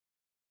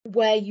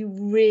where you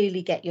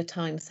really get your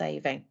time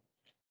saving.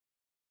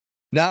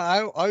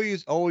 Now, I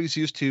always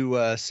used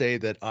to say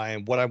that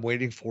what I'm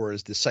waiting for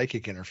is the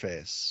psychic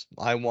interface.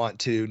 I want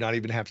to not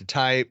even have to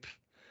type.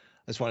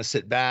 I just want to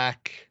sit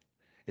back.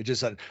 It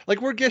just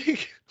like we're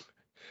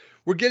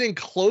getting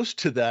close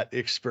to that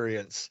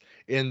experience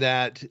in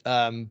that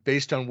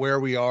based on where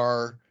we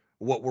are,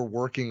 what we're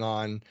working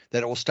on,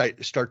 that it will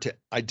start to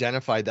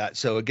identify that.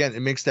 So again,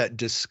 it makes that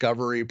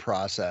discovery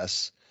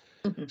process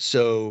Mhm.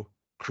 so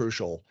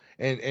crucial.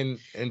 And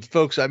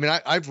folks, I mean,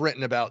 I've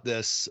written about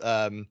this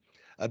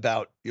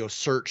about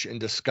search and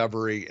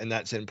discovery, and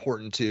that's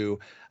important to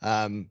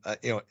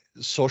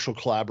social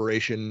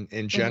collaboration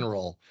in Mhm.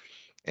 general.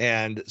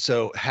 And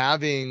so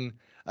having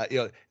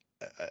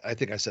I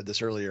think I said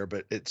this earlier,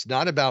 but it's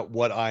not about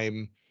what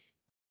I'm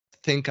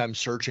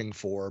searching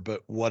for,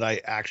 but what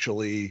I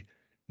actually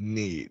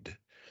need.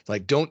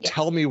 Like, don't Yes.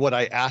 tell me what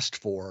I asked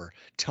for,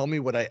 tell me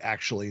what I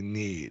actually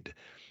need.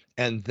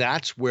 And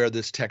that's where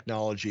this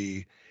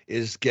technology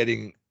is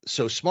getting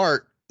so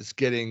smart. It's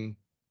going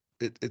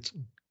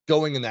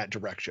in that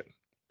direction.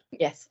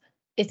 Yes,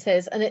 it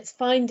is. And it's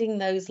finding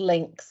those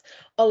links.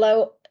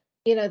 Although,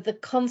 the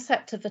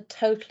concept of a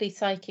totally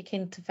psychic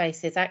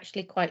interface is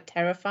actually quite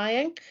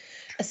terrifying,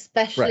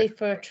 especially Right.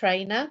 for a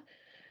trainer.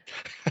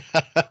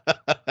 uh,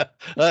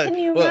 Can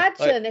you well,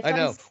 imagine I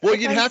know. Well,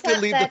 if you'd I'm have to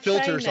sat leave the there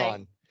filters training?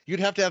 on. You'd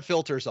have to have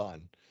filters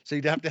on. So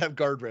you'd have to have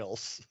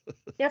guardrails. You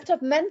have to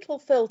have mental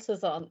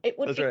filters on. It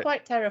would That's be right.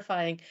 quite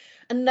terrifying.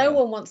 And no Yeah.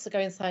 one wants to go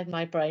inside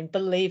my brain,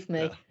 believe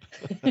Yeah.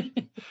 me.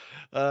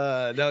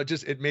 No,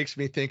 it makes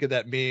me think of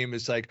that meme.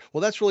 It's like,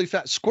 well, that's really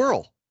fat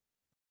squirrel.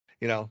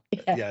 Yeah.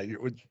 Yeah,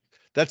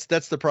 that's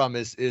the problem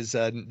is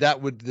that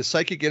would the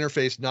psychic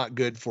interface not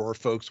good for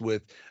folks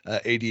with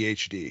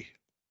ADHD.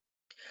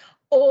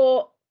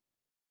 Or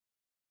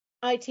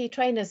IT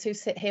trainers who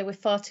sit here with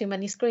far too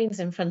many screens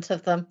in front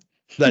of them.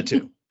 That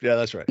too. Yeah,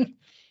 that's right.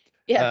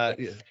 Yeah.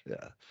 Yeah,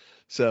 yeah.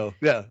 So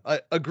yeah, I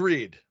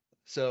agreed.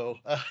 So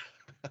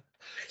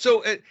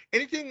so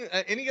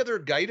any other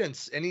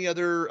guidance, any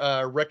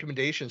other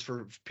recommendations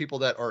for people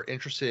that are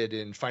interested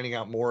in finding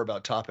out more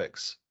about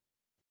topics?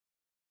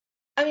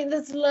 I mean,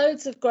 there's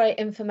loads of great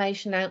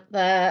information out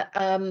there.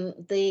 I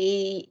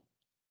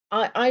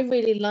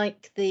really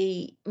like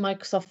the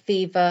Microsoft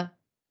Viva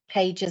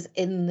pages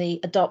in the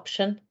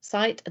adoption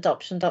site,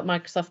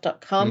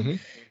 adoption.microsoft.com. Hmm.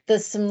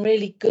 There's some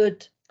really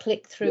good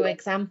click-through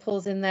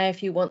examples in there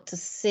if you want to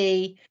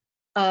see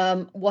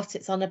what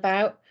it's on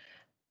about,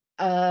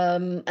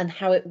 and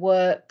how it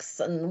works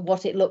and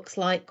what it looks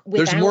like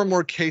There's more and without.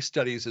 more case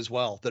studies as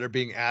well that are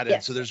being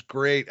added. So Yes. there's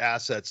great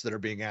assets that are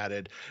being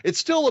added. It's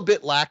still a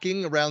bit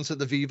lacking around some of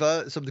the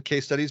Viva, some of the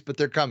case studies, but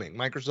they're coming.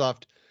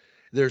 Microsoft,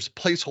 there's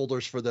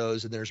placeholders for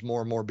those, and there's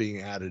more and more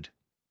being added.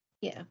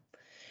 Yeah.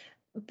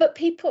 But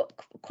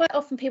quite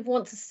often people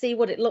want to see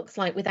what it looks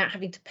like without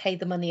having to pay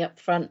the money up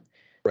front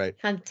Right.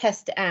 and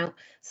test it out.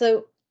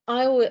 So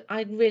I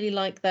really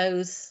like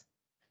those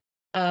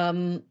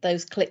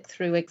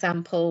click-through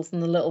examples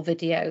and the little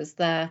videos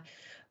there.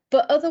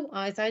 But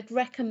otherwise, I'd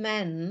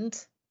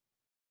recommend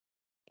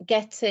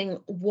getting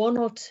one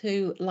or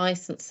two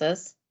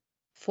licenses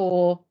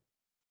for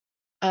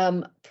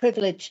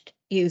privileged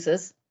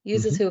users Hmm.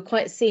 who are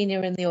quite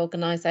senior in the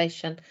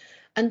organization,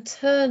 and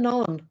turn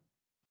on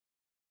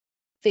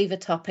Viva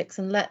Topics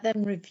and let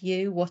them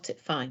review what it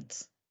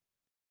finds.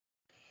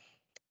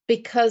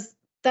 Because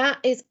that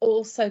is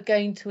also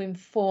going to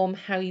inform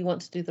how you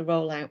want to do the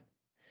rollout.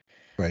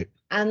 Right.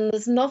 And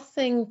there's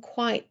nothing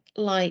quite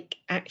like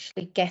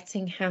actually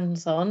getting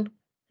hands-on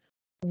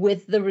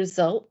with the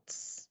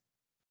results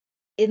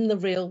in the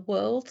real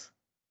world,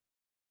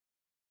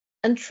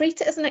 and treat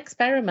it as an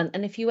experiment.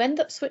 And if you end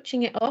up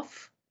switching it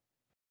off,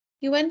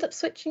 you end up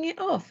switching it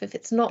off if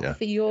it's not Yeah.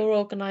 for your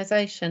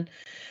organization.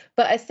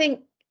 But I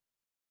think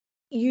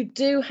you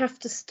do have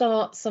to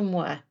start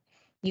somewhere.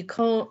 You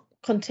can't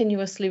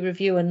continuously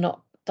review and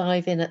not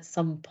dive in at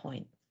some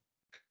point.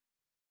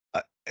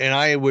 And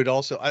I would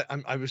also,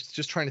 I was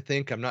just trying to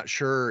think. I'm not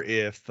sure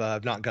if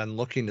I've not gone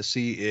looking to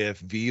see if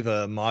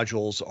Viva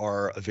modules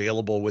are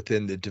available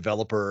within the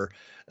developer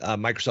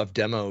Microsoft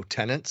demo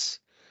tenants.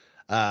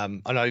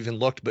 I've not even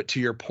looked, but to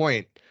your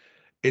point,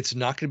 it's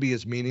not going to be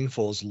as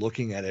meaningful as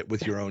looking at it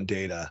with your own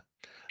data.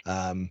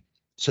 Um,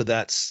 so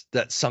that's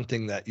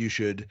something that you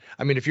should.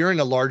 I mean, if you're in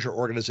a larger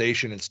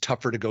organization, it's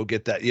tougher to go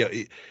get that.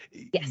 Yes,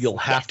 You'll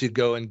have yes. to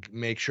go and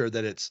make sure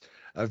that it's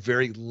a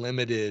very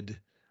limited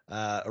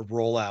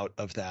rollout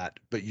of that,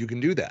 but you can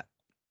do that.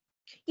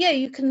 Yeah,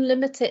 you can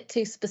limit it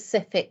to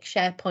specific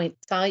SharePoint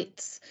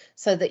sites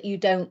so that you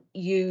don't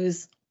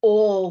use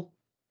all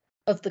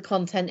of the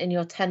content in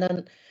your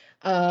tenant.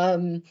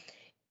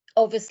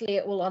 Obviously,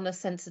 it will honour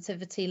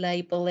sensitivity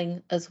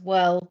labeling as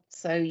well,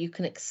 so you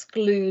can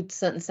exclude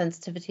certain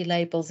sensitivity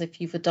labels if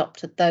you've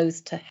adopted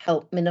those to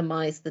help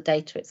minimise the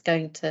data it's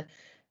going to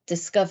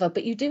discover.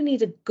 But you do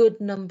need a good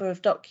number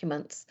of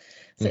documents,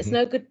 so it's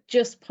no good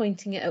just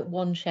pointing it at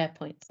one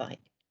SharePoint site.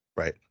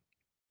 Right.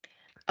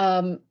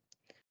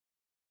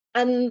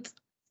 And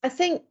I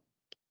think,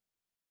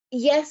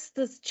 yes,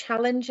 there's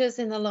challenges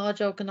in a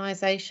large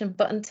organisation,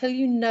 but until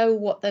you know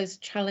what those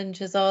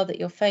challenges are that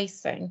you're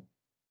facing,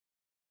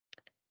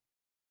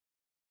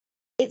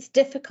 it's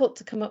difficult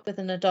to come up with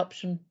an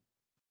adoption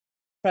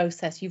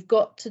process. You've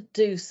got to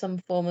do some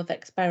form of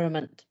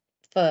experiment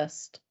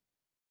first,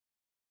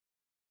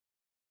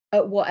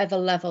 at whatever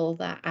level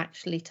that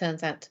actually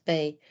turns out to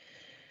be.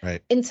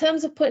 Right. In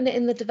terms of putting it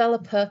in the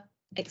developer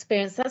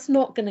experience, that's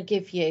not going to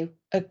give you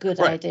a good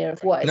Right. idea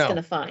of what it's No, going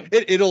to find.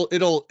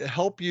 it'll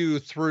help you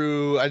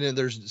through. I know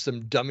there's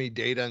some dummy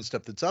data and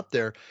stuff that's up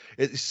there.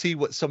 See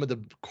what some of the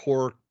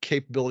core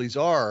capabilities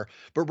are.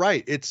 But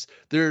right,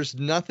 there's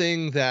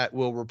nothing that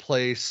will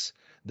replace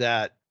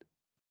that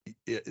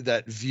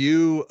that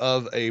view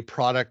of a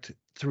product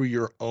through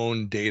your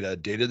own data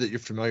that you're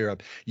familiar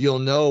with. You'll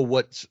know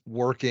what's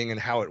working and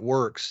how it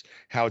works,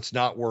 how it's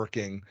not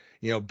working,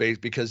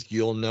 because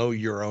you'll know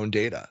your own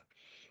data.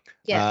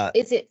 Yeah.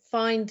 Is it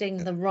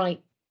finding the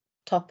right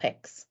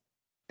topics?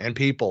 And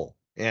people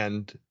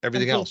and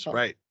everything else.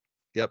 Right.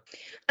 Yep.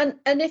 And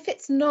if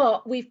it's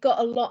not, we've got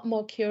a lot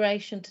more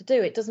curation to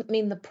do. It doesn't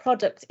mean the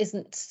product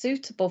isn't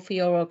suitable for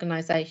your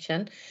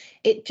organization.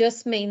 It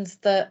just means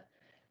that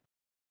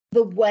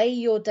the way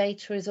your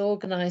data is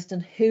organized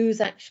and who's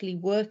actually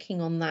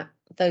working on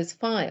those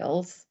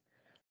files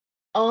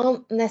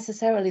aren't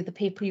necessarily the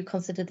people you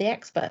consider the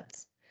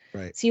experts.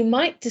 Right. So you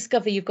might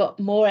discover you've got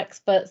more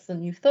experts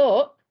than you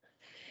thought.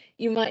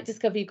 You might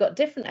discover you've got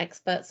different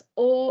experts,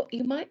 or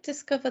you might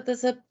discover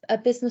there's a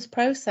business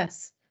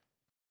process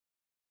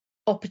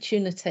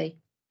opportunity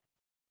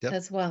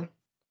as well.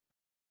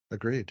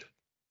 Agreed.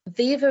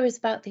 Viva is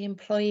about the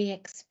employee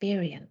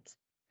experience.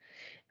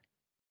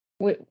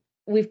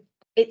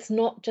 It's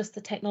not just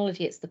the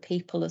technology, it's the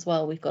people as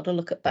well. We've got to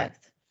look at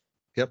both.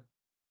 Yep.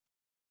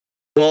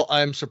 Well,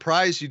 I'm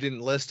surprised you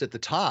didn't list at the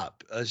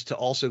top as to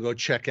also go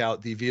check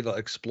out the Viva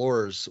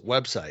Explorers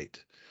website.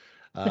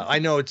 I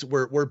know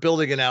we're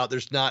building it out.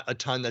 There's not a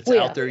ton that's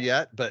out there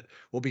yet, but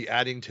we'll be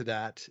adding to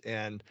that.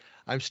 And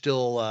I'm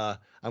still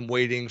I'm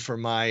waiting for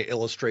my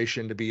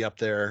illustration to be up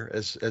there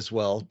as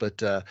well.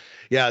 But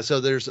yeah,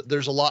 so there's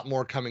a lot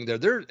more coming there.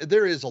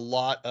 There is a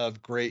lot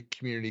of great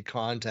community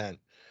content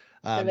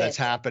that's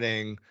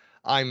happening.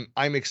 I'm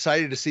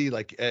excited to see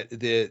like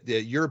the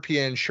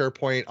European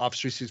SharePoint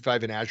Office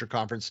 365 and Azure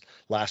conference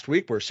last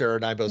week, where Sara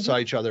and I both saw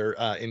each other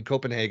in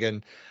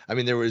Copenhagen. I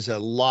mean, there was a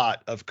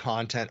lot of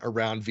content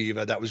around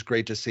Viva. That was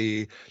great to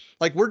see.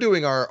 Like, we're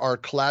doing our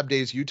Collab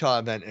Days Utah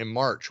event in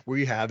March.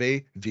 We have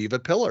a Viva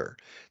pillar.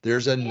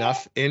 There's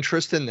enough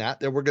interest in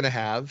that we're going to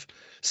have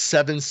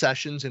 7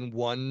 sessions in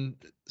one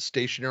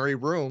stationary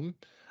room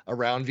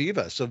around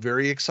Viva. So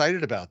very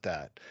excited about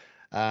that.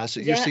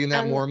 So you're seeing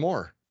that more and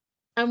more.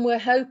 And we're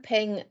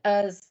hoping,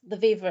 as the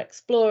Viva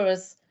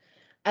Explorers,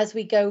 as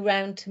we go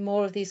round to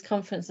more of these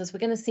conferences,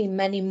 we're going to see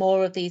many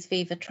more of these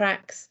Viva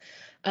tracks.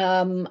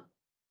 I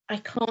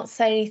can't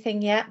say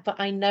anything yet, but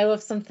I know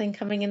of something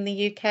coming in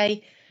the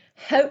UK,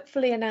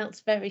 hopefully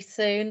announced very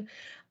soon,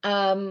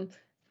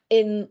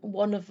 in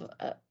one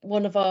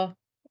of our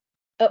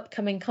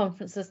upcoming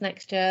conferences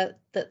next year,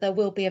 that there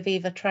will be a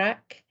Viva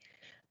track.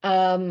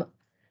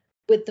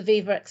 With the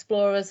Viva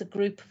Explorers, a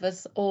group of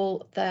us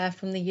all there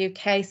from the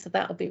UK, so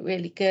that'll be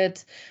really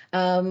good.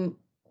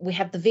 We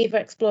have the Viva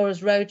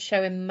Explorers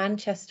Roadshow in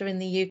Manchester in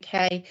the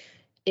UK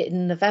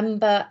in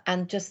November,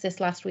 and just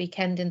this last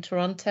weekend in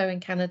Toronto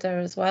in Canada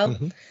as well.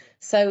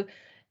 So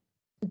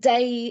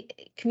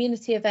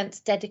community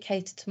events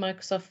dedicated to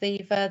Microsoft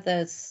Viva.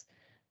 There's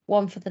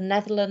one for the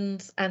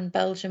Netherlands and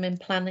Belgium in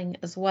planning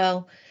as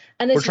well.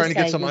 And we're trying to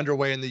get some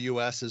underway in the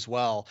US as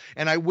well.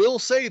 And I will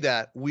say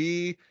that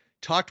we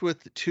talked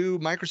with 2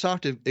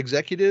 Microsoft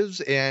executives,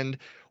 and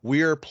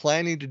we are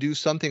planning to do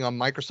something on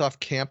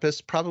Microsoft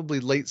campus, probably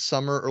late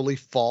summer, early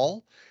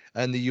fall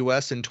in the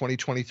US in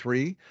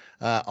 2023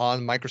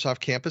 on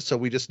Microsoft campus. So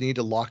we just need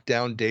to lock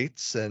down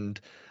dates.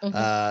 And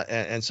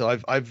so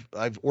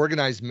I've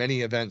organized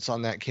many events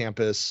on that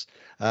campus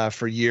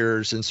for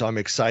years. And so I'm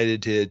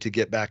excited to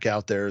get back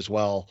out there as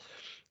well.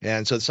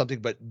 And so it's something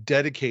but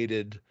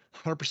dedicated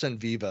 100%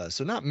 Viva,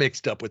 so not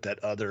mixed up with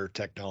that other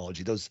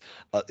technology. Those,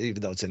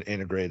 even though it's an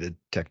integrated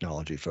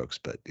technology, folks.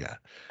 But yeah,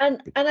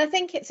 and I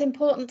think it's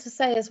important to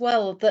say as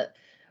well that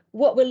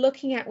what we're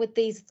looking at with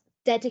these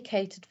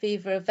dedicated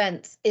Viva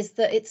events is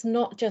that it's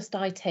not just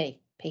IT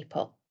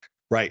people.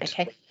 Right.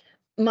 Okay.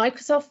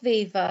 Microsoft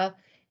Viva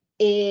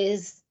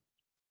is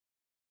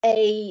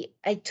a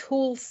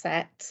tool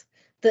set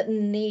that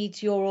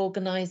needs your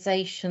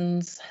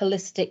organization's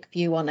holistic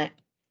view on it.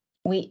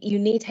 You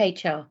need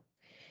HR,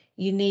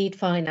 you need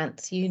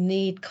finance, you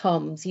need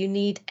comms, you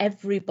need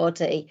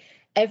everybody.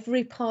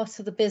 Every part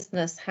of the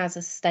business has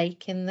a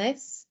stake in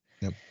this.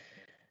 Yep.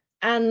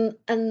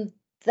 And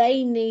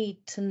they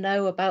need to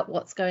know about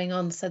what's going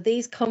on. So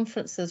these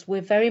conferences,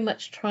 we're very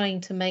much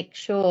trying to make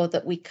sure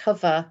that we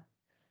cover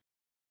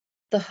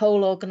the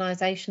whole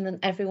organization and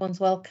everyone's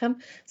welcome.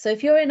 So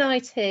if you're in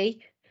IT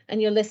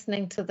and you're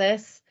listening to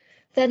this,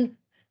 then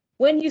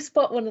when you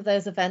spot one of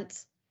those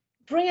events,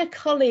 bring a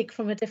colleague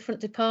from a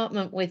different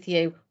department with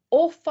you,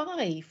 or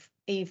 5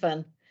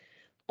 even.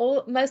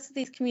 Most of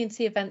these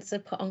community events are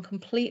put on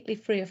completely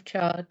free of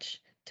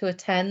charge to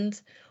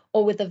attend,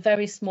 or with a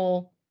very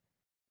small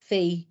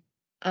fee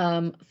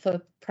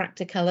for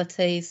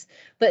practicalities.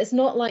 But it's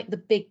not like the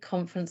big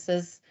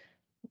conferences.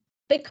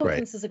 Big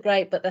conferences are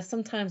great, but they're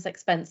sometimes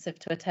expensive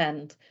to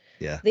attend.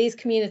 Yeah. These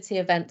community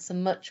events are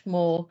much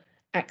more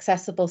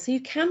accessible, so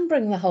you can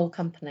bring the whole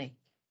company.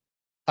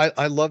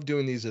 I love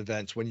doing these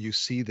events when you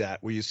see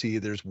that, where you see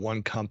there's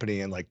one company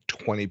and like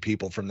 20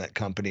 people from that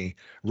company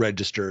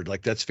registered.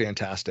 Like, that's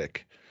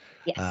fantastic.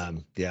 Yes.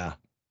 Yeah.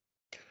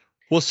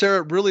 Well,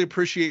 Sara, really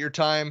appreciate your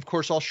time. Of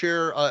course, I'll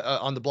share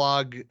on the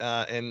blog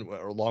and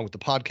along with the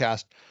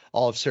podcast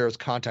all of Sara's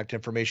contact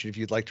information. If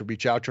you'd like to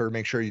reach out to her,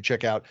 make sure you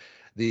check out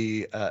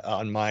the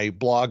on my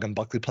blog on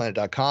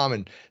buckleyplanet.com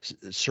and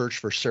search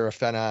for Sara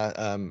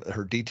Fennah.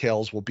 Her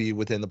details will be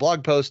within the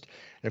blog post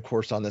and, of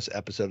course, on this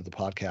episode of the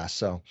podcast.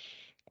 So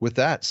with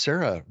that,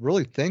 Sara,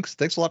 really thanks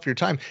a lot for your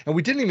time. And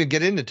we didn't even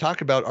get in to talk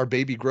about our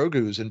baby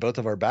Grogu's in both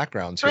of our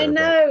backgrounds here. I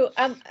know.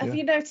 Have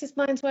you noticed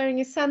mine's wearing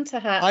his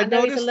Santa hat? I know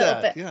noticed he's a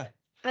little bit. Yeah.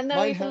 I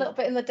know he's a little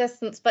bit in the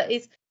distance, but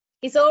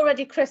he's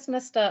already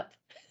Christmased up.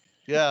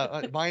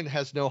 Yeah, mine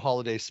has no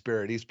holiday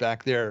spirit. He's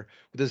back there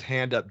with his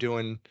hand up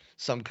doing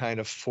some kind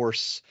of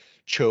force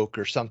choke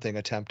or something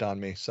attempt on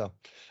me. So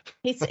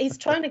he's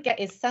trying to get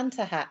his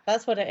Santa hat.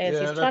 That's what it is.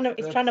 Yeah,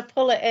 he's trying to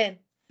pull it in.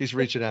 He's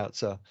reaching out.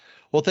 So,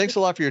 well, thanks a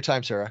lot for your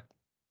time, Sara.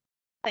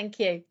 Thank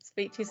you.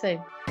 Speak to you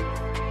soon.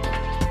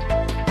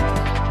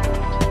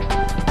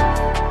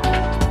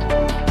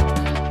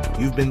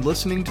 You've been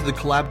listening to the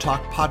Collab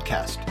Talk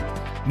podcast.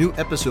 New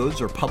episodes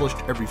are published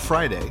every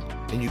Friday,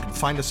 and you can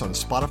find us on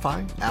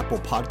Spotify, Apple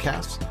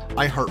Podcasts,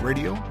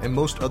 iHeartRadio, and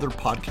most other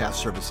podcast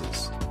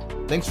services.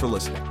 Thanks for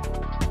listening.